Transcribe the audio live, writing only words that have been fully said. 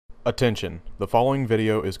Attention, the following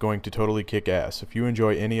video is going to totally kick ass. If you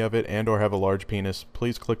enjoy any of it and or have a large penis,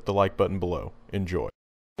 please click the like button below. Enjoy.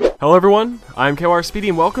 Hello everyone, I'm KOR Speedy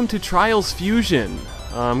and welcome to Trials Fusion.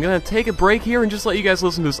 I'm gonna take a break here and just let you guys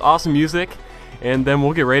listen to this awesome music, and then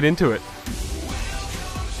we'll get right into it.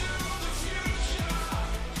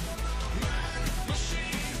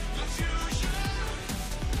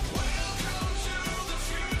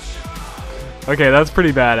 Okay, that's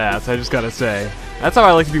pretty badass, I just gotta say. That's how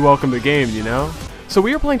I like to be welcomed to the game, you know? So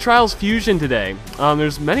we are playing Trials Fusion today.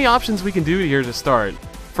 There's many options we can do here to start.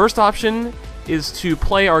 First option is to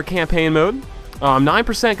play our campaign mode.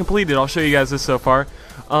 9% completed, I'll show you guys this so far.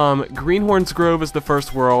 Greenhorn's Grove is the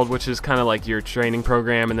first world, which is kind of like your training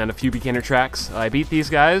program, and then a few beginner tracks. I beat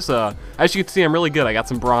these guys. As you can see, I'm really good. I got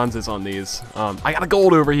some bronzes on these. I got a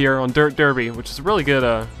gold over here on Dirt Derby, which is a really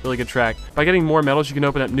good track. By getting more medals, you can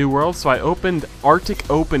open up new worlds. So I opened Arctic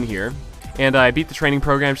Open here, and I beat the training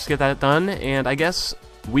program just to get that done. And I guess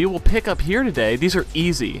we will pick up here today. These are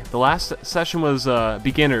easy. The last session was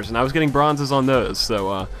beginners, and I was getting bronzes on those.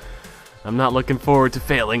 So I'm not looking forward to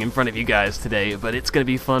failing in front of you guys today, but it's going to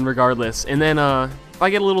be fun regardless. And then if I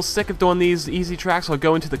get a little sick of doing these easy tracks, I'll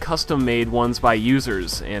go into the custom-made ones by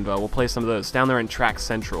users, and we'll play some of those. Down there in Track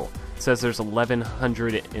Central, it says there's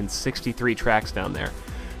 1,163 tracks down there.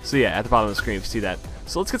 So yeah, at the bottom of the screen, if you see that.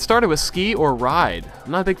 So let's get started with ski or ride.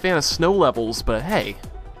 I'm not a big fan of snow levels, but hey,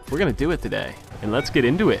 we're going to do it today. And let's get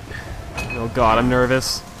into it. Oh god, I'm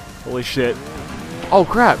nervous. Holy shit. Oh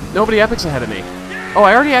crap, nobody epics ahead of me. Oh,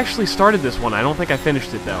 I already actually started this one. I don't think I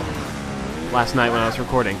finished it, though. Last night when I was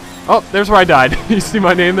recording. Oh, there's where I died. You see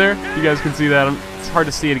my name there? You guys can see that. It's hard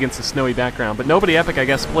to see it against the snowy background. But nobody epic, I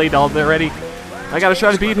guess, played all already. I gotta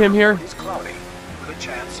try to beat him here.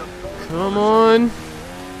 Come on.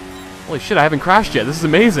 Holy shit, I haven't crashed yet. This is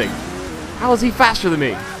amazing. How is he faster than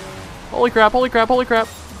me? Holy crap, holy crap, holy crap.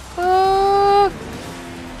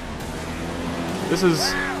 This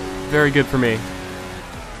is very good for me.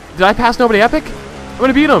 Did I pass nobody epic? I'm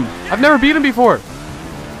gonna beat him. I've never beat him before.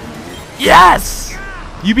 Yes!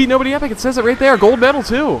 You beat nobody epic. It says it right there. Gold medal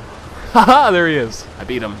too. Haha, there he is. I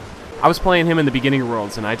beat him. I was playing him in the beginning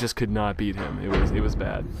worlds and I just could not beat him. It was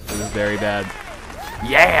bad. It was very bad.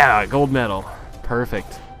 Yeah, gold medal.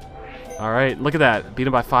 Perfect. All right, look at that. Beat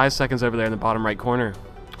him by 5 seconds over there in the bottom right corner.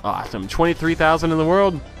 Awesome. 23,000 in the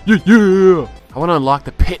world. Yeah, yeah. I want to unlock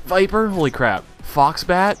the Pit Viper. Holy crap.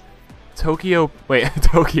 Foxbat. TKO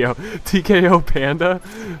Panda,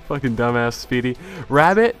 fucking dumbass Speedy,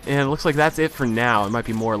 Rabbit, and it looks like that's it for now. It might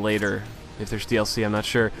be more later if there's DLC, I'm not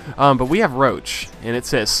sure. But we have Roach, and it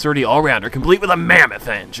says sturdy all-rounder, complete with a mammoth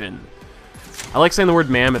engine. I like saying the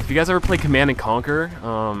word mammoth. If you guys ever play Command and Conquer,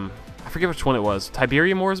 I forget which one it was,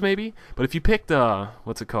 Tiberium Wars maybe. But if you picked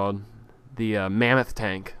what's it called, the mammoth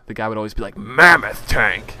tank, the guy would always be like mammoth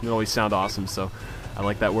tank. It would always sound awesome. So I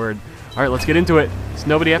like that word. Alright, let's get into it. Has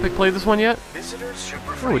nobody epic played this one yet?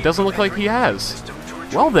 Oh, it doesn't look like he has.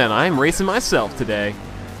 Well then, I'm racing myself today.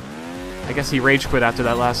 I guess he rage quit after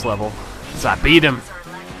that last level. So I beat him.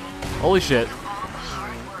 Holy shit.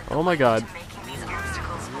 Oh my god.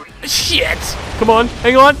 Shit! Come on,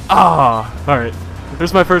 hang on! Ah! Alright.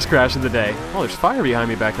 There's my first crash of the day. Oh, there's fire behind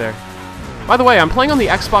me back there. By the way, I'm playing on the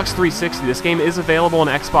Xbox 360. This game is available on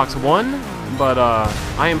Xbox One, but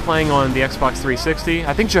I am playing on the Xbox 360.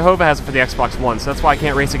 I think Jehovah has it for the Xbox One, so that's why I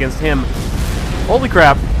can't race against him. Holy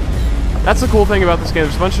crap. That's the cool thing about this game.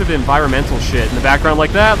 There's a bunch of environmental shit in the background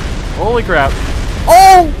like that. Holy crap.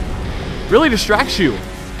 Oh! Really distracts you.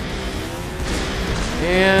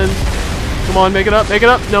 And come on, make it up, make it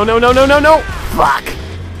up. No, no, no, no, no, no! Fuck!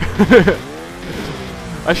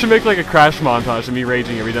 I should make like a crash montage of me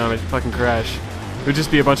raging every time I fucking crash. It would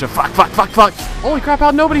just be a bunch of fuck, fuck, fuck, fuck. Holy crap,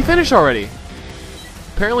 how'd nobody finish already?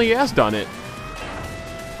 Apparently he has done it.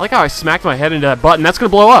 I like how I smacked my head into that button. That's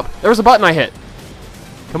gonna blow up. There was a button I hit.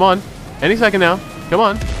 Come on. Any second now. Come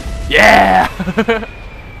on. Yeah!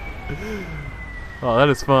 Oh, that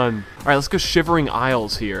is fun. Alright, let's go Shivering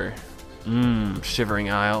Isles here.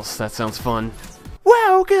 Shivering Isles. That sounds fun.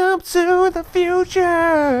 Welcome to the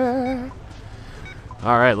future!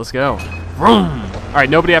 Alright, let's go. Vroom! Alright,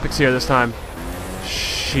 nobody epics here this time.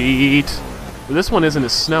 Sheet. Well, this one isn't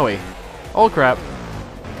as snowy. Oh crap.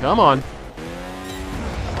 Come on.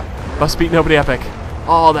 Must beat nobody epic.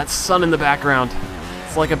 Oh, that sun in the background.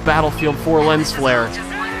 It's like a Battlefield 4 lens flare.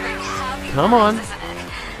 Come on.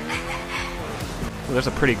 Well, there's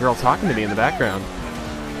a pretty girl talking to me in the background.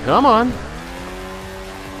 Come on.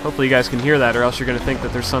 Hopefully you guys can hear that, or else you're going to think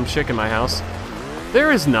that there's some chick in my house.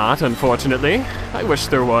 There is not, unfortunately. I wish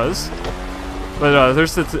there was. But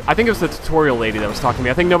there's the I think it was the tutorial lady that was talking to me.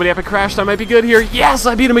 I think nobody epic crashed. I might be good here. Yes,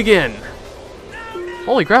 I beat him again.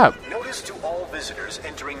 Holy crap. Notice to all visitors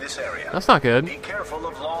entering this area. That's not good. Be careful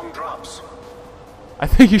of long drops. I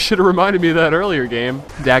think you should have reminded me of that earlier game.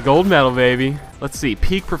 That gold medal, baby. Let's see,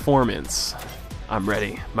 peak performance. I'm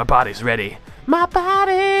ready. My body's ready. My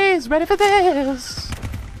body's ready for this.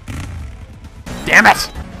 Damn it!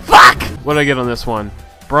 Fuck! What did I get on this one?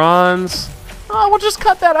 Bronze. Oh, we'll just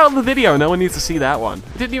cut that out of the video. No one needs to see that one.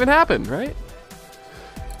 It didn't even happen, right?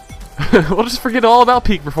 We'll just forget all about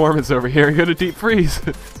peak performance over here and go to deep freeze.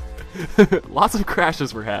 Lots of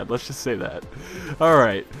crashes were had, let's just say that.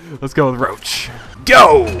 Alright, let's go with Roach.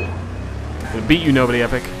 Go! I'm gonna beat you, Nobody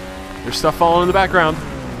Epic. There's stuff falling in the background.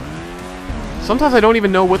 Sometimes I don't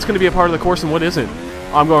even know what's going to be a part of the course and what isn't.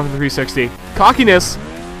 Oh, I'm going for the 360. Cockiness!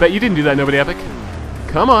 Bet you didn't do that, Nobody Epic.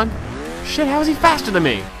 Come on. Shit, how is he faster than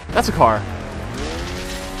me? That's a car.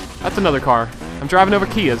 That's another car. I'm driving over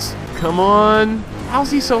Kias. Come on.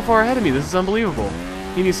 How's he so far ahead of me? This is unbelievable.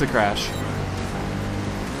 He needs to crash.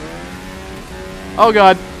 Oh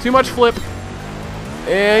god, too much flip.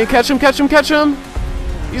 And catch him, catch him, catch him.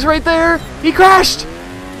 He's right there. He crashed.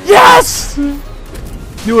 Yes!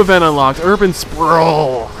 New event unlocked, Urban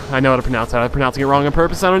Sprawl. I know how to pronounce that. I'm pronouncing it wrong on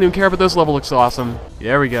purpose. I don't even care, but this level looks awesome.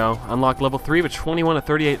 There we go. Unlocked level 3 with 21 of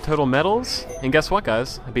 38 total medals. And guess what,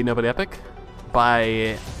 guys? I beat Nobody Epic by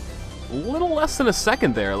a little less than a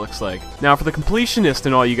second there, it looks like. Now, for the completionist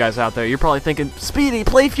and all you guys out there, you're probably thinking, Speedy,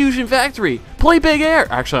 play Fusion Factory. Play Big Air.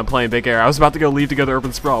 Actually, I'm playing Big Air. I was about to leave to go to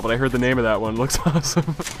Urban Sprawl, but I heard the name of that one. It looks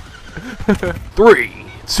awesome. 3,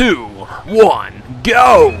 2, 1,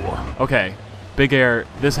 go! Okay. Big Air,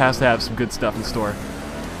 this has to have some good stuff in store.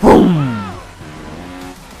 Boom!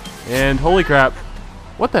 And holy crap.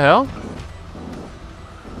 What the hell?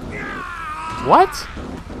 What?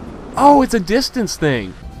 Oh, it's a distance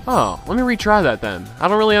thing. Oh, let me retry that then. I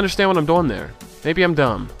don't really understand what I'm doing there. Maybe I'm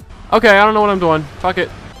dumb. Okay, I don't know what I'm doing. Fuck it.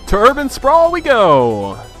 To Urban Sprawl we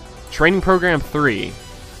go! Training Program 3.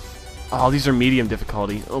 Oh, these are medium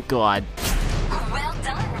difficulty. Oh god. Well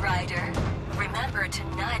done, Ryder. Remember to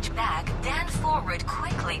nudge back, then forward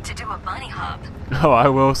quickly to do a bunny hop. Oh, I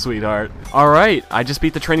will, sweetheart. Alright, I just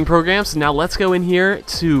beat the training program, so now let's go in here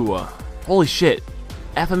to... holy shit.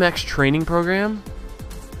 FMX training program?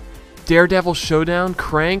 Daredevil Showdown?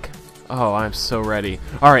 Crank? Oh, I'm so ready.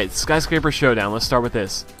 Alright, Skyscraper Showdown. Let's start with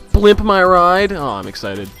this. Blimp my ride. Oh, I'm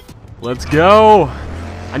excited. Let's go!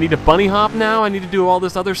 I need to bunny hop now. I need to do all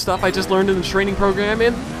this other stuff I just learned in the training program,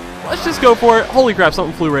 and let's just go for it. Holy crap,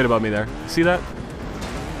 something flew right above me there. See that?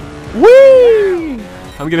 Whee!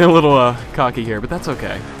 I'm getting a little cocky here, but that's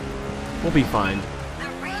okay. We'll be fine. The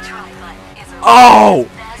retry button is a Oh!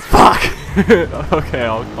 Fuck! Okay,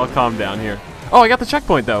 I'll calm down here. Oh, I got the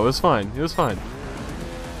checkpoint though. It was fine. It was fine.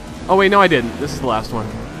 Oh wait, no I didn't. This is the last one.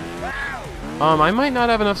 I might not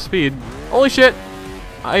have enough speed. Holy shit!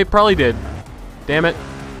 I probably did. Damn it.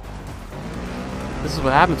 This is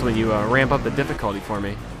what happens when you ramp up the difficulty for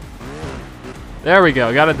me. There we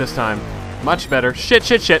go. Got it this time. Much better. Shit,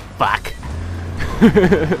 shit, shit. Fuck.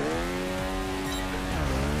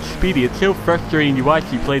 Speedy, it's so frustrating to watch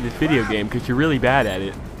you play this video game because you're really bad at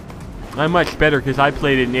it. I'm much better because I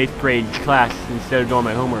played it in 8th grade class instead of doing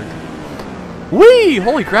my homework. Whee!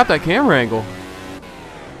 Holy crap, that camera angle.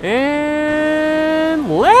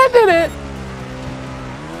 And landed it!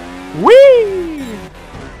 Whee!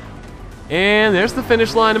 And there's the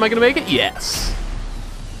finish line. Am I going to make it? Yes.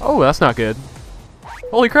 Oh, that's not good.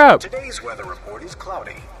 Holy crap. Today's weather report is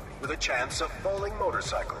cloudy, with a chance of falling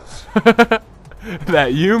motorcycles.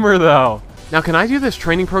 That humor, though. Now, can I do this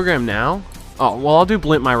training program now? Oh, well, I'll do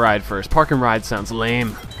Blimp My Ride first. Park and Ride sounds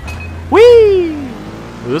lame. Whee!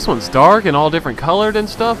 Ooh, this one's dark and all different colored and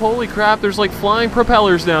stuff. Holy crap, there's like flying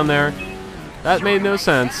propellers down there. That made no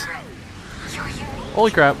sense.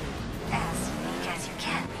 Holy crap. as unique as you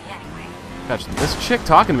can be anyway. Gosh, this chick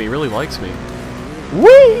talking to me really likes me.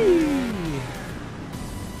 Whee!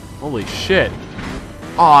 Holy shit.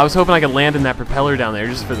 Oh, I was hoping I could land in that propeller down there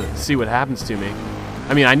just for the see what happens to me.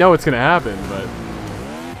 I mean, I know it's gonna happen, but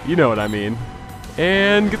you know what I mean.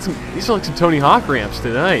 And get some. These are like some Tony Hawk ramps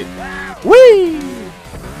tonight. Whee!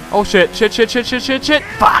 Oh shit! Shit! Shit! Shit! Shit! Shit! Shit!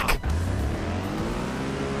 Fuck!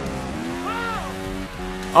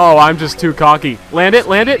 Oh, I'm just too cocky. Land it!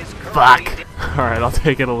 Land it! Fuck! All right, I'll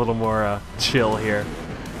take it a little more chill here.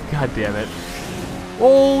 God damn it!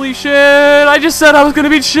 Holy shit! I just said I was gonna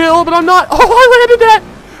be chill, but I'm not. Oh, I landed that!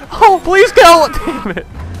 Oh, please go! Damn it!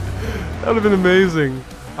 That would have been amazing.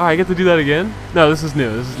 Alright, I get to do that again? No, this is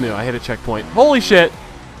new. This is new. I hit a checkpoint. Holy shit!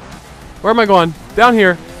 Where am I going? Down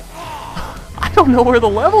here. I don't know where the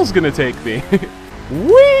level's gonna take me.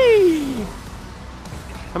 Whee!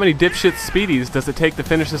 How many dipshit speedies does it take to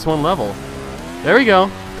finish this one level? There we go.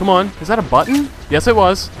 Come on. Is that a button? Yes, it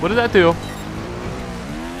was. What did that do?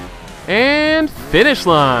 And finish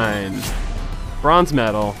line. Bronze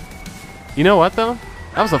medal. You know what, though?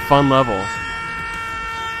 That was a fun level.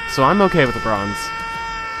 So I'm okay with the bronze.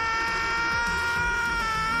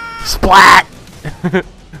 Splat! That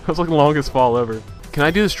was like the longest fall ever. Can I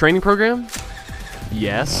do this training program?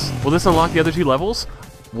 Yes. Will this unlock the other 2 levels?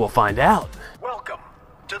 We'll find out. Welcome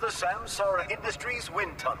to the Samsara Industries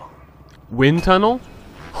wind tunnel. Wind tunnel?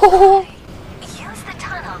 Use the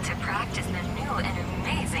tunnel to practice the new and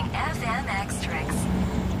amazing FMX tricks.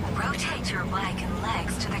 Rotate your bike and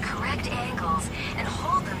legs to the correct angles and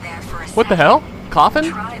hold them there for a second. What the hell? Coffin?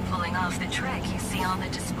 Try pulling off the trick you see on the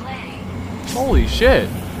display. Holy shit.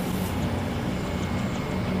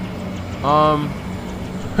 I'm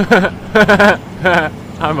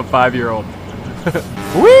a 5-year-old.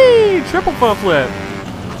 Whee! Triple front flip!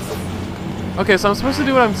 Okay, so I'm supposed to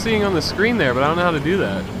do what I'm seeing on the screen there, but I don't know how to do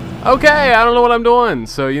that. Okay, I don't know what I'm doing,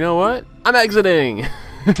 so you know what? I'm exiting!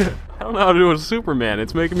 I don't know how to do a Superman.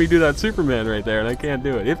 It's making me do that Superman right there, and I can't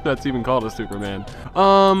do it, if that's even called a Superman.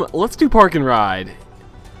 Let's do Park and Ride.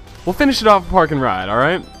 We'll finish it off with Park and Ride,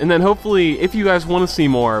 alright? And then hopefully, if you guys want to see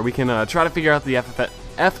more, we can try to figure out the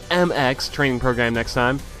FMX training program next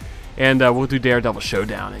time. And we'll do Daredevil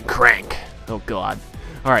Showdown and Crank. Oh god.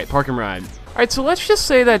 Alright, Park and Ride. Alright, so let's just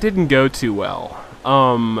say that didn't go too well.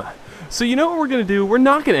 So you know what we're gonna do? We're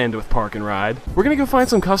not gonna end with Park and Ride. We're gonna go find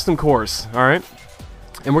some custom course, alright?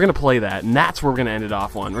 And we're gonna play that, and that's where we're gonna end it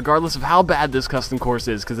off on, regardless of how bad this custom course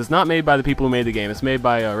is, because it's not made by the people who made the game, it's made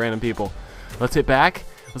by random people. Let's hit back,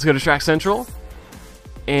 let's go to Track Central,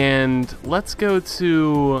 and let's go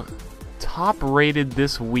to top rated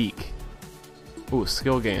this week. Ooh,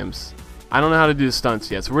 skill games. I don't know how to do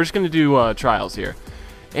stunts yet, so we're just gonna do trials here.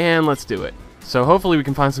 And let's do it. So hopefully we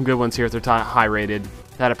can find some good ones here if they're high rated.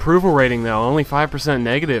 That approval rating though, only 5%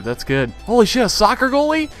 negative, that's good. Holy shit, a soccer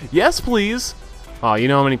goalie? Yes please! Oh, you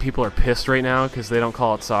know how many people are pissed right now because they don't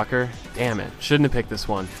call it soccer? Damn it, shouldn't have picked this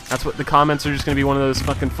one. That's what the comments are just gonna be, one of those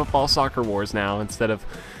fucking football soccer wars now, instead of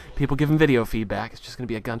people giving video feedback. It's just gonna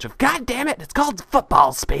be a bunch of, God damn it, it's called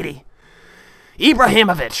football, Speedy!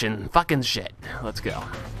 Ibrahimovic and fucking shit. Let's go.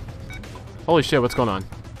 Holy shit, what's going on?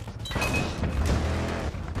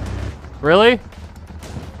 Really?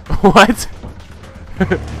 What?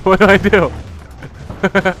 What do I do?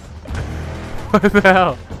 What the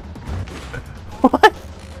hell? What?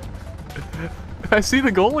 I see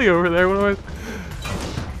the goalie over there. What do I...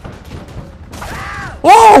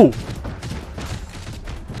 Whoa!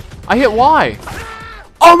 I hit Y.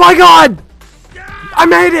 Oh my god! I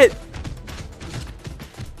made it!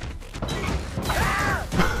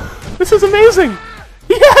 This is amazing!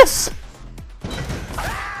 Yes!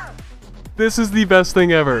 This is the best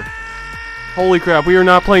thing ever. Holy crap, we are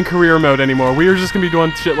not playing career mode anymore. We are just gonna be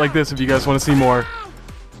doing shit like this if you guys want to see more.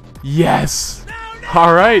 Yes!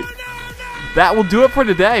 Alright. That will do it for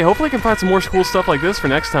today. Hopefully I can find some more cool stuff like this for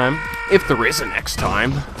next time. If there is a next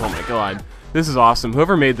time. Oh my god. This is awesome.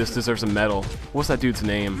 Whoever made this deserves a medal. What's that dude's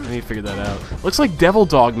name? I need to figure that out. Looks like Devil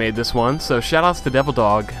Dog made this one, so shoutouts to Devil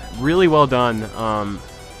Dog. Really well done.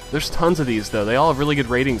 There's tons of these though. They all have really good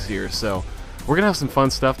ratings here, so we're gonna have some fun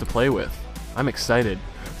stuff to play with. I'm excited.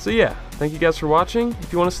 So yeah, thank you guys for watching.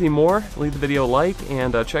 If you want to see more, leave the video a like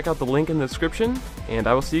and check out the link in the description, and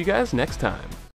I will see you guys next time.